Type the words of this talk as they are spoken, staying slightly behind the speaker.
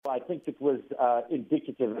I think it was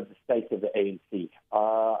indicative of the state of the ANC.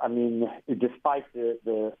 I mean, despite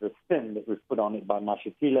the spin that was put on it by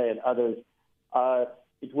Mashatile and others,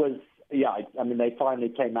 it was, yeah, I mean, they finally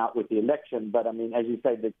came out with the election. But, I mean, as you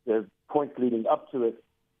say, the points leading up to it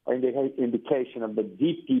are an indication of the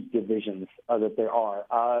deep, deep divisions that there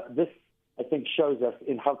are. This, I think, shows us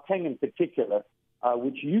in Gauteng in particular,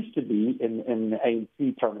 which used to be, in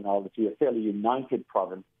ANC terminology, a fairly united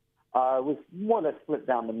province, was more or less split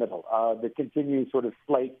down the middle. The continuing sort of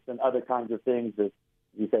slates and other kinds of things, as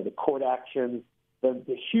you say, the court actions,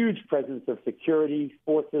 the huge presence of security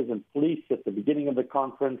forces and police at the beginning of the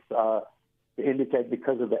conference to indicate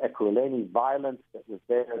because of the Ekurhuleni violence that was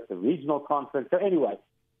there at the regional conference. So anyway,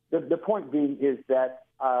 the point being is that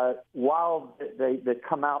while they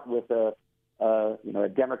come out with a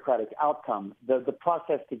democratic outcome, the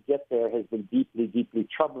process to get there has been deeply, deeply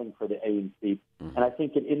troubling for the ANC. Mm-hmm. And I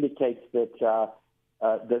think it indicates that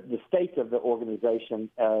the state of the organization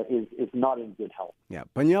is not in good health. Yeah,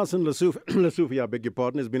 Panyasin Lesufi, I beg your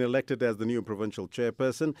pardon, has been elected as the new provincial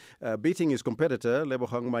chairperson, beating his competitor,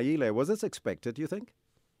 Lebogang Maile. Was this expected, do you think?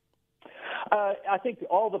 I think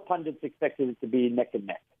all the pundits expected it to be neck and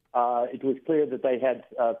neck. It was clear that they had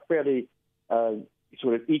fairly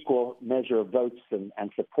sort of equal measure of votes and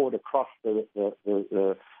support across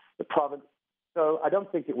the province. So I don't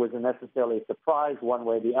think it was necessarily a surprise one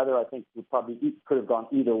way or the other. I think we probably could have gone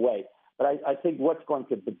either way. But I think what's going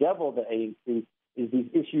to bedevil the ANC is these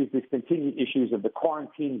issues, these continued issues of the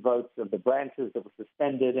quarantine votes, of the branches that were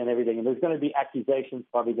suspended and everything. And there's going to be accusations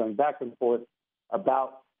probably going back and forth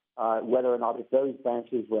about whether or not if those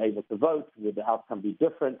branches were able to vote, would the outcome be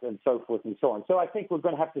different, and so forth and so on. So I think we're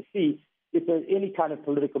going to have to see if there's any kind of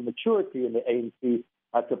political maturity in the ANC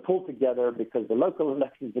to pull together, because the local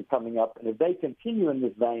elections are coming up, and if they continue in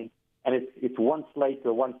this vein, and it's one slate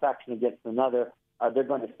or one faction against another, they're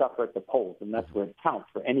going to suffer at the polls, and that's where it counts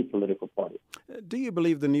for any political party. Do you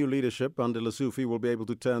believe the new leadership under Lesufi will be able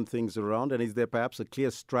to turn things around, and is there perhaps a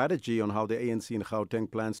clear strategy on how the ANC in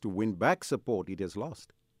Gauteng plans to win back support it has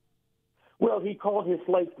lost? Well, he called his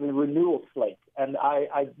slate the renewal slate, and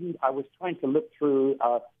I was trying to look through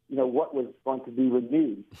what was going to be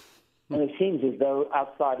renewed. And it seems as though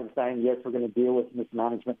outside of saying, yes, we're going to deal with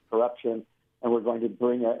mismanagement, corruption, and we're going to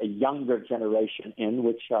bring a younger generation in,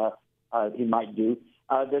 which he might do,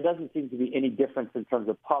 there doesn't seem to be any difference in terms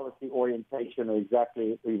of policy orientation or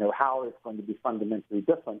exactly, how it's going to be fundamentally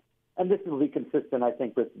different. And this will be consistent, I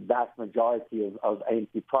think, with the vast majority of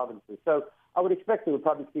ANC provinces. So I would expect that we'll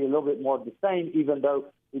probably see a little bit more of the same, even though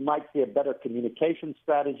we might see a better communication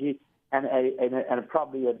strategy and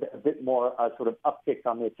probably a bit more sort of uptick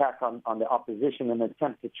on the attack on the opposition in an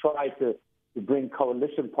attempt to try to bring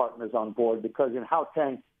coalition partners on board, because in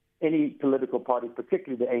Gauteng, any political party,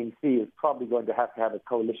 particularly the ANC, is probably going to have a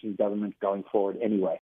coalition government going forward anyway.